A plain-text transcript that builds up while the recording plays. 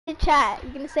Chat.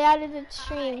 You can say out of the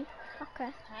stream. Okay.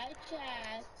 Hi,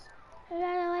 chat.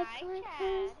 Hi,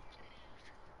 chat.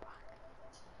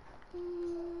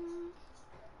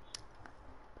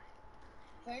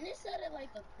 Furnace said it like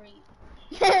a creep.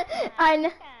 I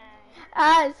know.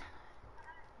 As.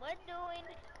 What doing?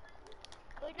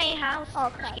 Good my house.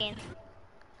 Okay.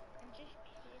 I'm just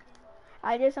kidding.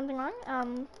 I did something wrong.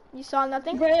 You saw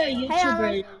nothing? Bray,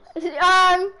 YouTuber. Hey,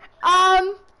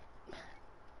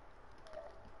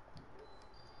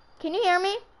 can you hear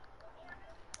me?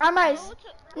 Amars.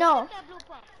 No.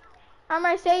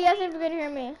 Amars, say yes if you can hear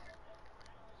me.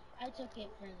 I took it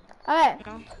for you. Okay.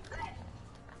 No.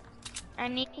 I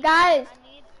need Guys. I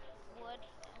need wood.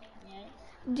 Yes.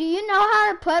 Do you know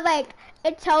how to put, like,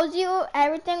 it tells you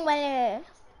everything when it...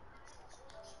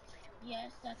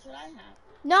 Yes, that's what I have.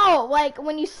 No, like,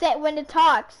 when you say, when it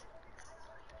talks.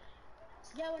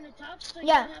 Yeah, when it talks, so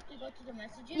Yeah. you don't have to go to the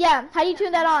messages? Yeah, how do you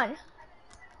turn that on?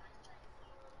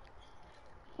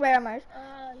 Where am I? You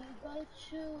go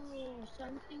to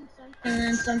something, and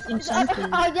then something.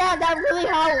 Oh yeah, that really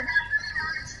helps.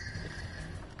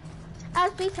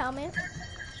 Please tell me.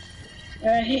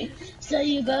 Alright, so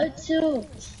you go to,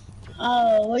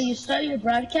 where you start your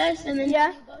broadcast, and then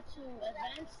Yeah. you go to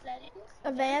advanced settings.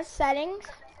 Advanced settings.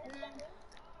 And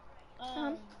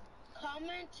then,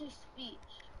 comment to speech.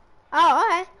 Oh,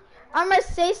 okay. I'm gonna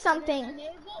say something.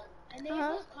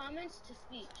 Enable comments to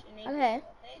speech. Enable, Okay.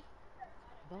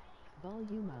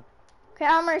 Volume up. Okay,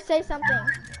 I'm gonna say something.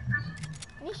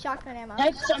 I need shotgun ammo.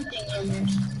 Type something in there.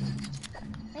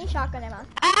 I need shotgun ammo.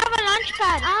 I have a launch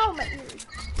pad. Ow, my ears.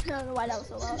 I don't know why that was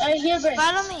so loud. Alright, here, Bray.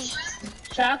 Follow me.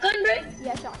 Shotgun, Bray?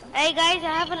 Yeah, shotgun. Hey guys,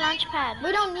 I have a launch pad.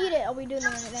 We don't need it. Oh, we do need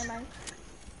it. Never mind.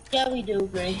 Yeah, we do,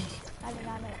 Bray. I did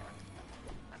not know.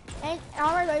 And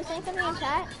Alright, are you saying something in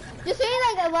chat? Just say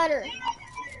like a letter.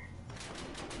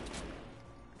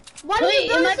 Why do Wait,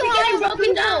 you it might so be hard getting on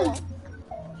broken people? down.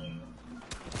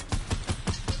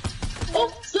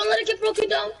 Oh, don't let it get broken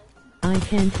down. I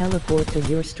can teleport to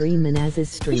your stream and as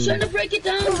is He's stream. trying to break it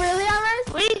down. Oh, really, Alright?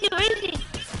 Where is he? Where is he?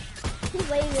 He's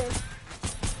lazy.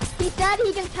 He said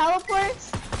he can teleport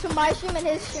to my stream and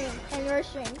his stream and your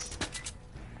stream.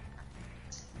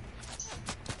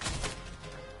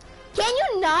 Can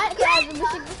you not?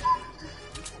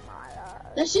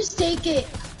 Let's just take it.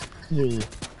 Yee.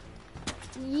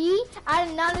 Yee? I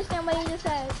did not understand what he just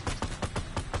said.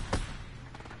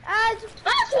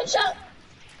 One shot.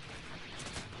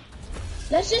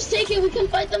 Let's just take it. We can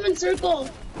fight them in circle.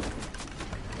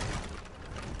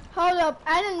 Hold up.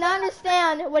 I did not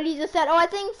understand what he just said. Oh, I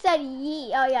think he said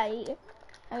yee. Oh, yeah, yee.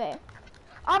 Okay.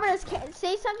 Auburn,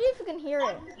 say something if you can hear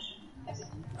it.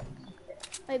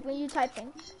 Like when you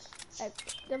typing. Like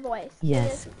the voice.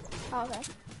 Yes. Oh, okay.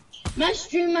 My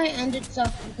stream might end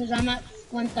itself because I'm at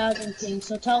 1,000 ping.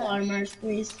 So tell Armors,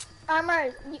 please.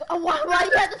 Armors, why do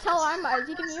you have to tell Armors?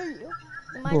 He can hear you.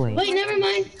 Boy. Wait, never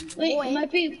mind. Wait, Boy. it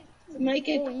might be. It might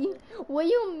get. Boy. What do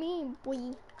you mean,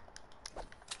 boy?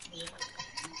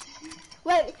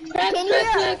 Wait, Crack, can you crack,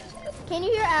 hear? crack. Can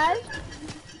you hear Az?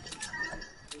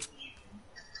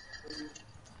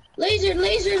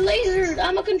 Laser.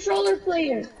 I'm a controller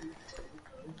player.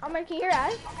 Armor, can you hear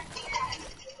Az?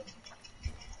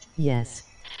 Yes.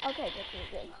 Okay,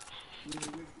 good.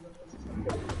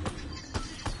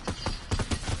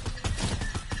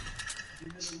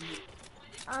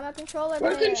 I'm a controller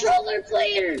We're player. controller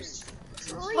players.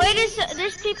 Wait,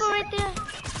 there's people right there.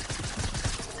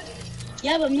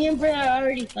 Yeah, but me and Bray are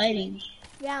already fighting.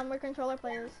 Yeah, we're controller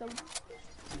players, so.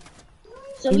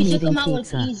 So we took Eating them out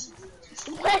with pizza. ease.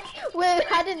 Wait,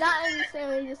 I did not understand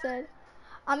what you just said.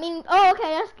 I mean, oh, okay,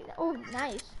 that's good. Oh,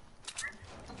 nice.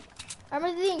 I'm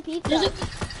eating pizza.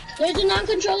 There's a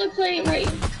non-controller player right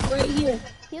here.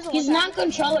 He's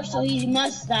non-controller, so he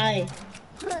must die.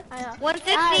 I know.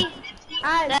 150.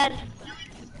 Dead.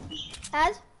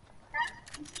 Az?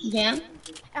 Yeah?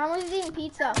 Armor's eating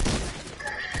pizza.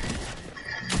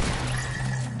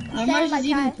 Armors my is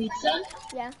eating cat. pizza?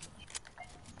 Yeah.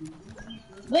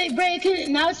 Wait, Bray,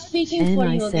 now it's speaking And for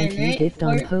I you sent again, you right? gift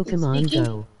on Or it's Pokemon speaking?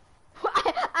 Go.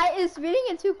 It's reading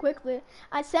it too quickly.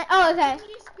 I sent. Oh, okay.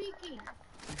 Somebody's speaking.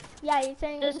 Yeah, you're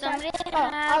saying. Does somebody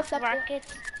I'll have accept it.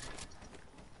 rockets?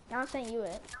 I'll send you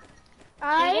it.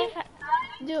 I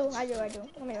do.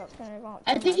 Let me go. Turn it on.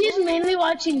 I think he's mainly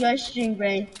watching your stream,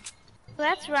 Bray.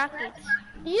 That's rockets.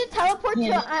 You just teleport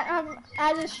Yeah. to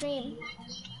as a stream.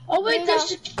 Oh wait, There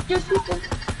you there's people.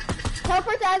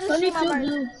 Teleport to as a stream. 22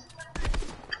 blue.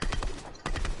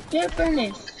 Here,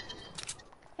 Furnace.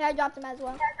 Yeah, I dropped him as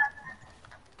well.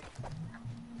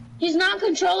 He's not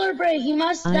controller, Bray. He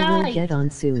must I die. will get on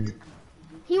soon.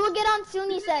 He will get on soon.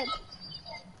 He said.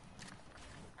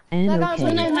 And Like,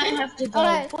 Then I okay. might have to go.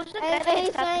 Okay, Who's the guy and that he's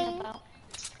he's talking saying about?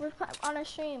 we're on a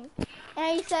stream,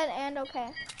 and he said and okay.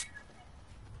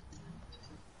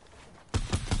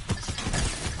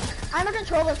 I'm a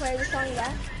controller player, just telling you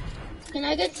that. Can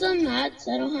I get some mats?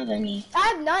 I don't have any. I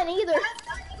have none either.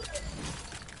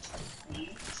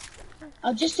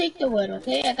 I'll just take the wood,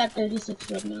 okay? I got 36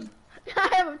 wood now.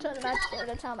 I have a ton of match there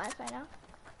to tell match right now.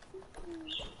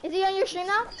 Is he on your stream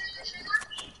now?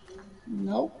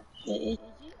 Nope. Wait, is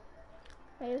he?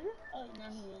 Wait, is it? Oh, now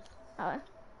he is. Oh.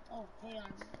 Oh, hey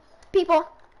on. People.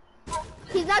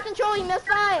 He's not controlling this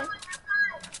guy.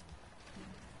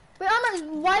 Wait, Armor,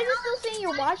 why is it still saying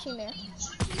you're watching there?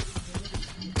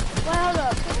 Well,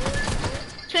 look.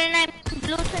 29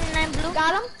 blue, 29 blue.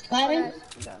 Got him? Got him? Nice.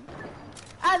 Got him.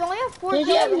 I only have 4 Does kills.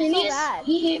 he have I'm so minis? bad.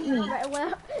 He hit me. Right,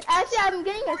 well, actually, I'm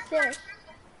getting assists.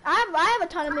 I have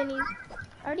a ton of minis.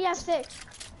 I already have 6.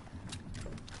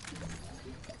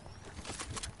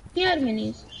 He had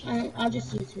minis. I'll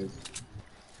just use his.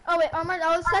 Oh wait, Armor,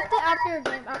 I'll accept it after your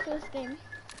game, after this game,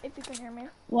 if you can hear me.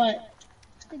 What?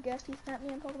 I guess he snapped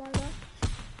me in Pokemon Go.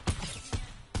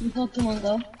 In Pokemon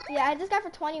Go? Yeah, I just got for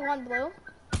 21 blue.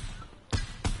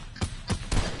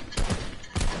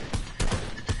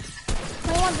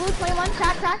 Blue, 21,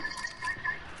 crack.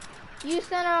 You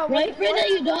sent a Right, Brenda,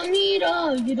 you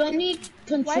don't need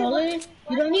controller.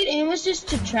 You don't need aim assist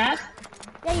to track.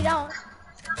 Yeah, you don't.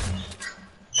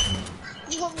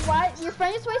 What? Your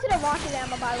friend just wasted a rocket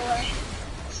ammo, by the way.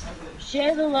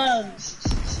 Share the love.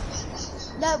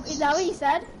 Is that what you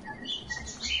said?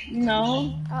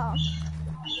 No. Oh.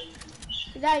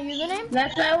 Is that a username?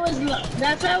 That's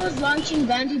why I was launching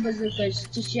Bandy Bazookas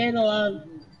to share the love.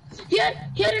 He got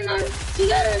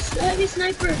a heavy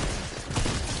sniper.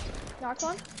 Knocked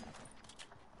one.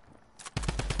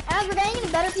 As we're getting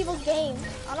into better people's games.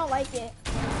 I don't like it.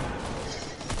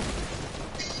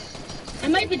 I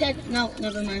might be dead. No,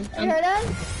 never mind. You heard us?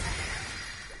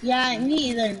 Yeah, me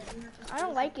either. I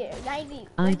don't like it. 90.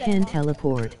 I can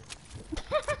teleport.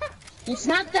 It's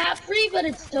not that free, but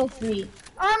it's still free.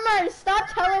 Armor, stop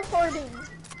teleporting.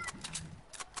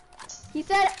 He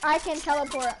said I can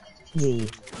teleport. Yee.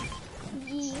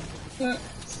 Yee. Uh,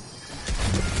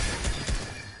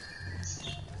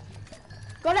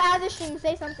 Go to other stream,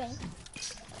 say something.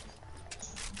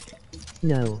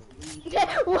 No.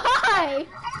 Why?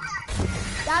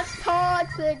 That's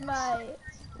toxic, mate.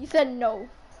 You said no.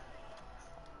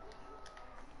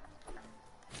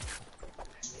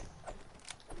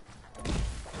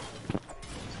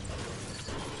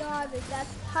 Garbage, that's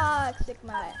toxic,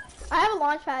 mate. I have a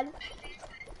launch pad.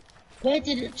 Wait,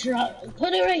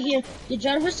 put it right here. Did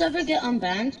Jarvis ever get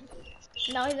unbanned?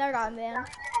 No, he's never gotten banned.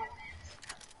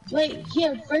 Wait,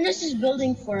 here, Furnace is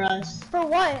building for us. For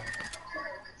what?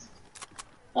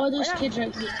 Oh, there's kids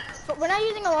right here. But we're not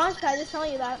using a launch pad, just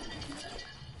telling you that.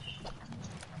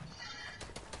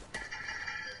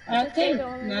 Okay,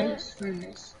 nice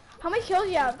Furnace. How many kills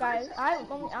do you have, guys? I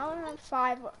only have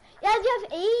 5. Yeah, do you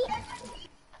have 8?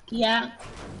 Yeah.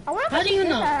 I wonder if How I do should you get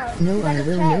know? that. No, Look at I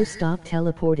the will chat. no stop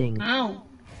teleporting. Ow.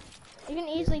 You can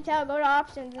easily tell. Go to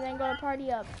options and then go to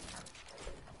party up.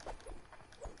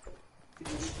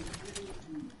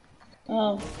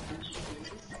 Oh.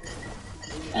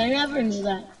 I never knew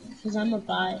that, because I'm a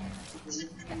bot.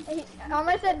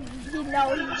 Omar said he's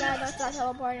not start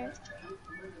teleporting.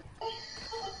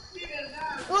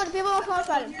 Ooh, the people are launch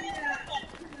padded.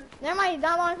 Never mind, he's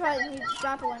not launch padded, he's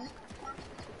grappling.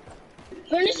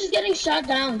 Furnace is getting shot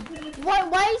down.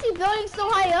 Why is he building so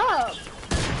high up?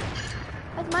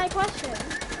 That's my question.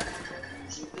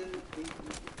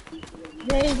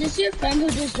 Wait, is this your friend who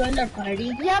just joined our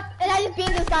party? Yep, and I just beat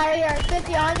this guy right here.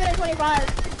 50, 125.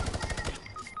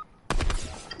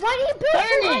 Why did he build so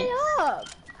high up?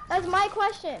 That's my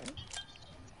question.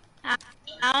 I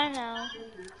don't know.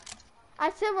 I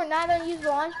said we're not gonna use the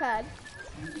launch pad.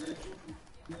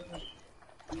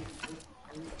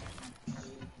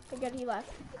 Good, he left.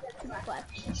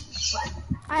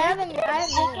 I haven't. Tickets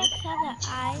have an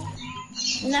eye.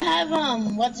 And I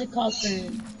have, what's it called,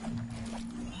 Furnace?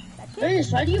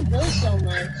 Furnace, why do you build so much?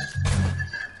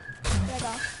 There you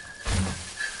go.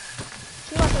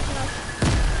 She wants pushing us.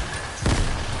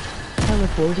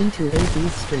 Teleporting to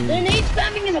AB's stream. They're nade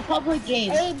spamming in a public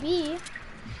game. AB.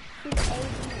 She's AB.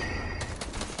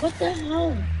 What the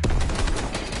hell?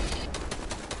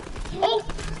 Oh!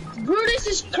 Brutus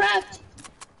is cracked!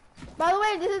 By the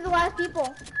way, this is the last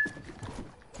people.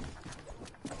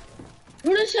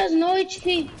 Brutus has no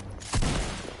HP.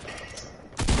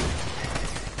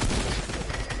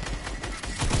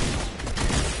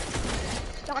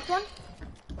 Knocked one.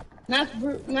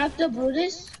 Knocked the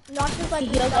Brutus. Knocked just like He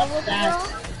healed double up the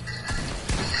fast. girl.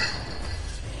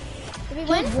 Did we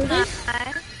win?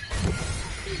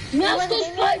 Meowsco's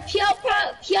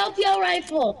Piao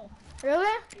rifle.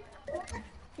 Really?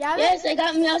 Yeah. Yes, I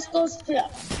got Meowsco's Piao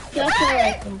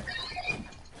rifle.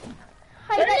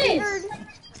 There it is.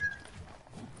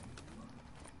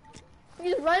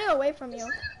 He's running away from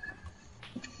you.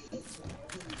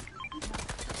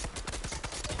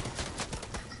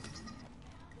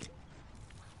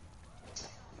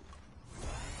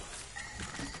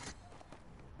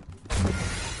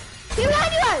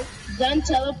 Done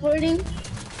teleporting.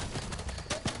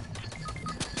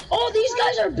 Oh, these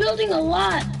guys are building a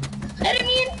lot.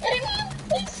 Enemy,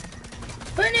 please.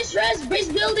 Furnace res, base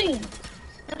building.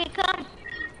 Okay, come.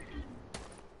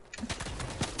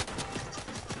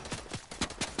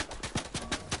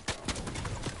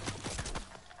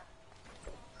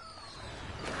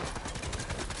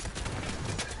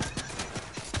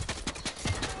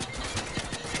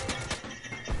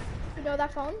 You know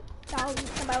that phone?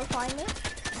 Somebody will find me.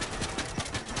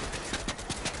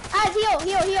 Ah, heal.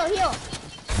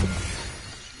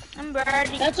 I'm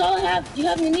ready. That's all I have. Do you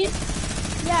have minis?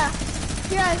 Yeah.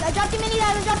 Here, I dropped the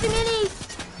minis.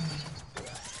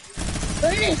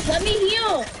 Furnace, let me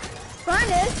heal.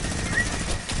 Furnace?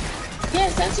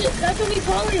 Yes, that's it. That's what we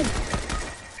call him.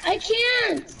 I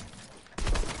can't.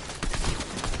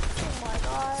 Oh my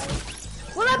god.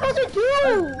 What am I supposed to do?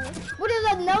 What is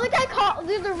another guy call?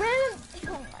 There's a random.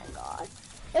 Oh my god.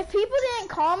 If people didn't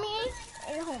call me,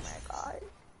 oh my god.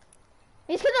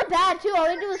 These kids are bad too. All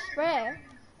they do is spray.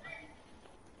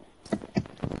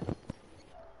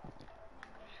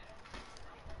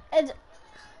 It's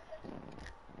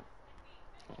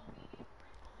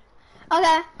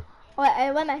okay.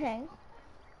 Wait, what am I saying?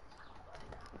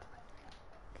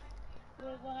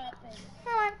 What happened?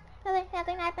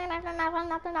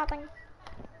 Nothing.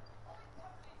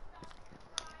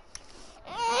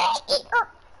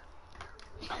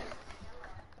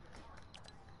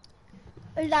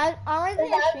 Is that already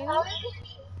streaming?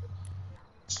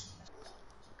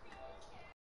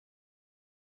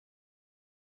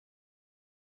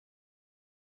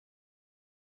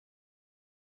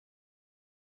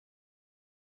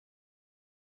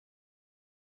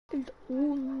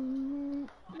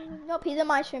 Nope, he's in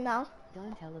my stream now.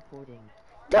 Done teleporting.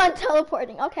 Done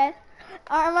teleporting, okay.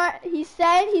 Armor, he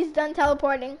said he's done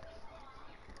teleporting.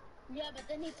 Yeah, but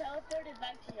then he teleported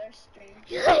back to your stream.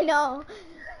 I know.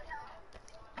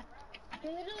 He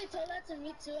literally told that to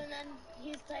me too, and then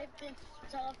he's typed in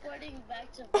teleporting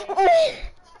back to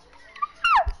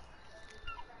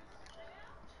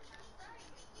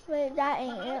Wait, that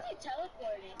ain't How it. is he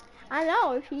teleporting? I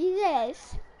know,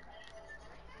 Jesus.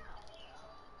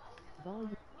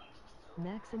 Volume.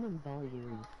 Maximum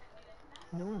volume.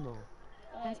 Normal.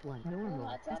 Fast 1.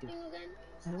 Normal. Fast 2.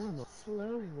 Normal.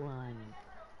 Slow 1.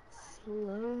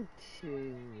 Slow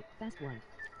 2. Fast 1.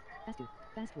 Fast 2.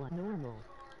 Fast 1. Normal.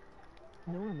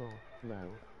 Normal.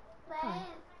 Low. High.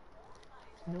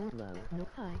 Low. No.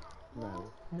 High.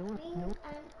 Low.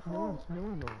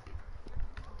 Normal.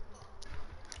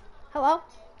 Hello?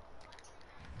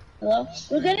 Hello?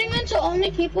 We're getting into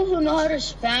only people who know how to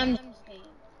spam.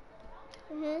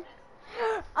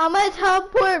 I'm gonna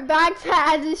teleport back to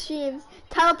Az's stream.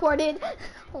 Teleported.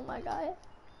 Oh my god.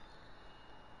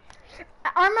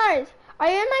 Armors, are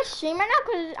you in my stream right now?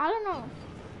 Cause I don't know.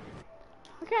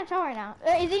 I can't tell right now.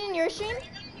 Is he in your stream?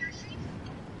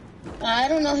 I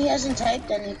don't know, he hasn't typed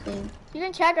anything. You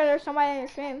can check if there's somebody in your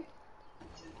stream.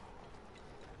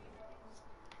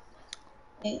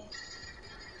 Okay.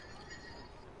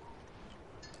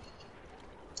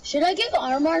 Should I give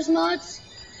Armors mods?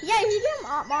 Yeah, you give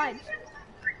him mods.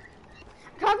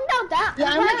 Talking about that.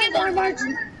 Yeah, I'm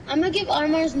gonna give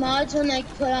Armors mods when I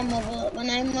put on mobile, when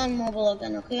I'm on mobile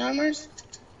again, okay, Armors?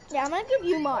 Yeah, I'm gonna give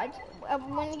you mods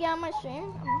when you get on my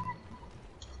stream.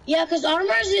 Yeah, cause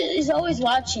Armors is always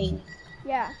watching.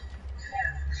 Yeah.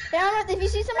 Yeah, if you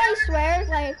see somebody swears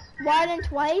like more than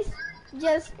twice,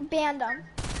 just ban them.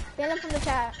 Ban them from the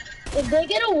chat. If they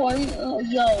get a warning,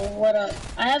 yo, what up?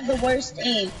 I have the worst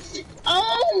aim.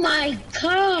 Oh my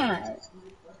god!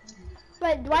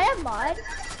 But do I have mods?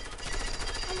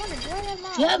 I wonder, do I have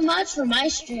mods? You have mods for my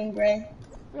stream, Bray.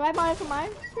 Do I have mods for my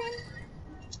stream?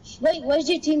 Wait, where's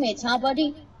your teammates, huh,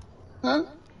 buddy? Huh?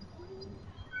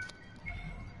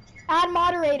 Add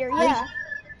moderator, yeah.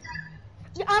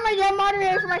 I'm a dead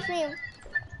moderator for my stream.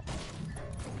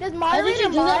 Does How did moderator you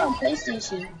do that on mod?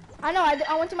 PlayStation? I know,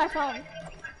 I went to my phone.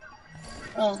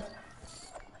 Oh.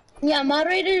 Yeah,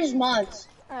 moderators mods.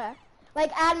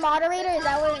 Like add moderator, is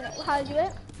that what, how to do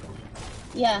it?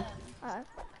 Yeah.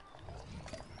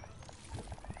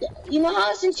 You know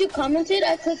how since you commented,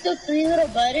 I clicked the 3 little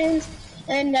buttons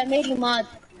and that made you mod?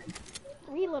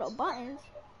 3 little buttons.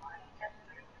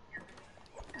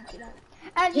 I see that.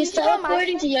 And He's you should go on my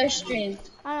teleporting to stream. your stream.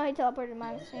 I know he teleported to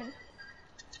my stream.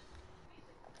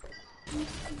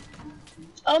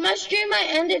 Oh, my stream might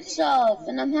end itself,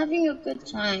 and I'm having a good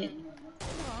time.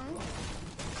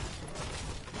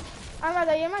 I'm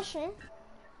are you in my stream?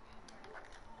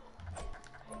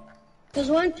 Cause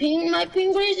when my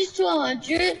ping raises to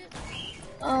 100,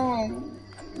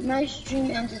 my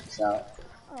stream ends itself.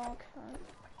 Oh, okay.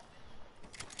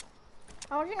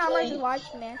 I don't think I'm going to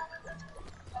watch me.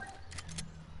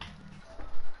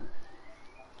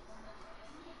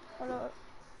 Hold up.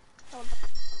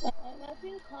 My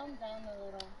ping calmed down a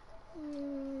little.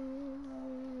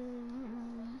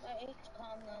 My H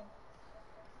calmed down.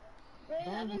 Bray, I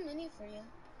have a mini for you.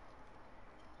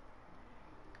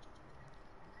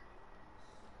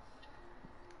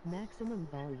 Maximum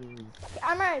volume.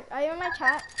 Are you in my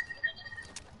chat?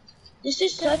 This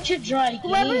is such a dry game.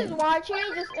 Whoever's watching me,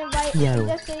 just invite Yo.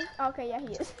 just say, okay, yeah,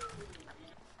 he is.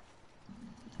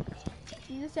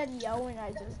 You just said yo and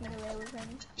I just knew it was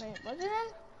him. Wait, was it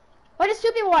him? What is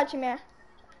 2 people watching me?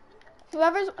 Who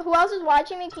else is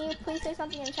watching me, can you please say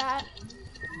something in chat?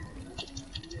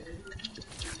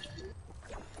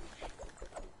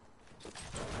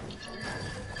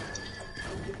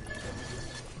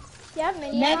 You have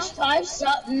mini ammo?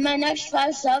 My next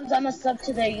 5 subs, I'm a sub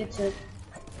to their YouTube.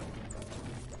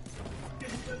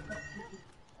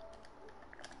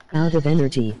 Out of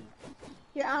energy.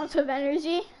 You're out of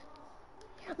energy?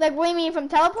 Like, what do you mean, from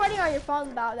teleporting, or your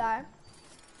phone's about that?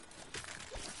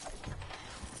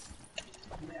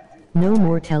 No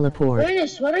more teleport.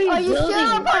 Ernest, what are you Are you building?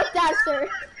 sure about that, sir?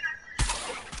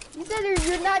 You said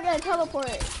you're not gonna teleport.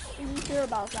 Are you sure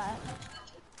about that?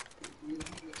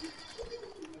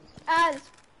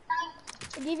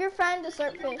 Give your friend a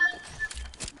slurp fish.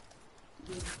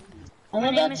 I'm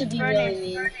about to be really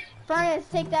mean. Furnace,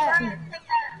 take that.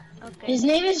 Okay. His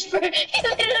name is Furnace. He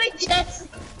literally just...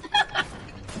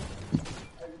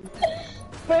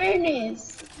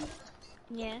 Furnace.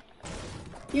 Yeah.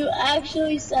 You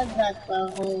actually said that though.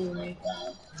 Oh my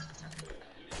god.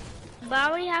 But I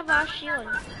already have our shield.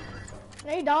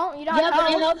 No, you don't. You don't Yeah, have but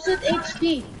it health. helps with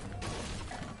HP.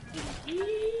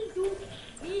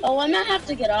 Oh, I might have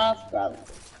to get off, probably.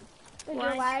 With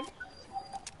your lag.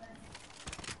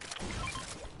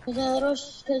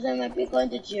 Cause I might be going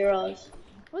to Giro's.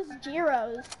 What's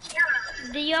Giro's?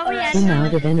 Do you already I'm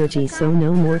out of energy, so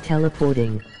no more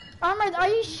teleporting. Armor, are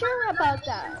you sure about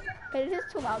that? Okay, this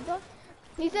is too loud though.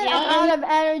 He said Yeah, I'm out of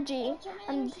energy.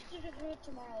 And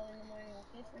Tomorrow in the morning,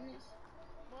 okay, Furnace?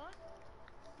 What?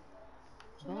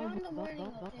 Tomorrow in the morning,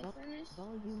 okay, Furnace?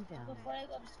 Volume down. Before I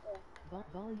go to school.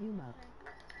 Volume up.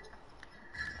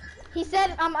 he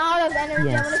said I'm out of energy.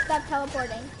 Yes. I'm gonna stop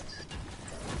teleporting.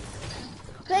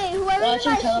 Wait, whoever's Watch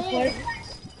in him my teleport. stream.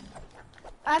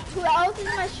 Who else is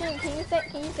in my stream? Can you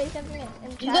say something in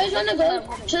chat? You guys wanna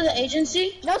go to the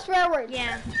agency? No swear words.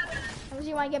 Yeah. Unless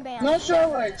you want to get banned. No swear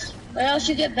words, or else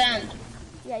you get banned.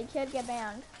 Yeah, you could get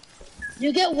banned.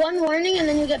 You get 1 warning and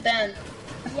then you get banned.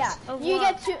 Yeah. Of You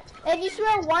what? get 2. If you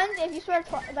swear once, if you swear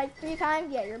like 3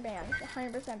 times, yeah, you're banned.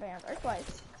 100% banned. Or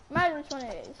twice. No matter which one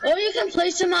it is. Or you can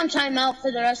place him on timeout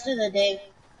for the rest of the day.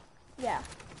 Yeah.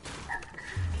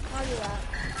 I'll do that.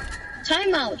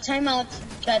 Timeout's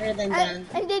better than ban.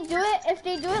 And they do it, if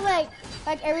they do it like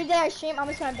every day I stream, I'm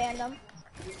just gonna ban them.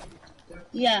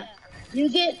 Yeah. You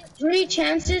get 3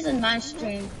 chances in my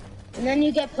stream, and then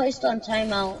you get placed on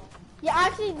timeout. Yeah,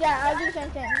 actually, yeah, I'll do the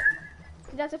same thing.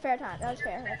 That's a fair time. That's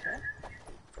fair. That's fair.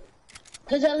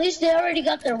 Cause at least they already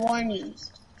got their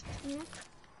warnings.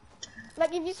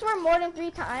 Like if you swear more than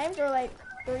 3 times, or like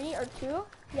 3 or 2,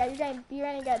 yeah, you're gonna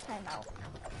get a timeout.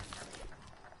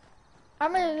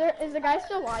 Is the guy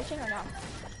still watching or not?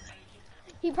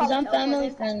 He Cause probably I'm knows family what it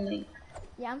is. friendly.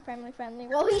 Yeah, I'm family friendly.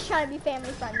 Well, he's trying to be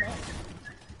family friendly.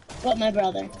 But my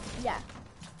brother. Yeah.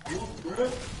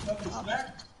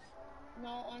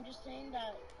 No, I'm just saying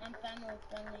that I'm family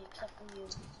friendly except for you.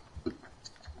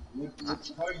 I'm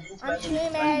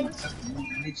streaming.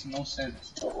 It makes no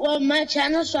sense. Well, my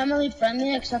channel's family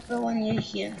friendly except for when you're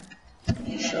here.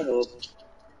 Shut up.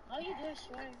 All you do is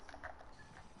swear.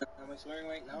 Am I swearing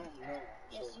right now? No.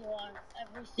 Yes, you are.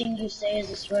 Everything you say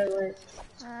is a swear word.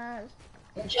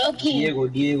 I'm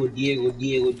joking. Diego.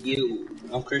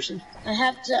 I'm cursing. I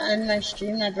have to end my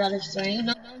stream. My brother's swearing.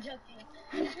 No, I'm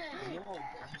joking.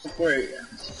 Support.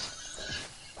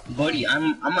 Buddy,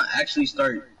 I'm gonna actually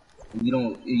start. You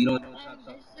don't I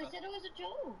said it was a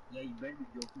joke. Yeah, you better be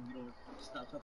joking. You don't stop talking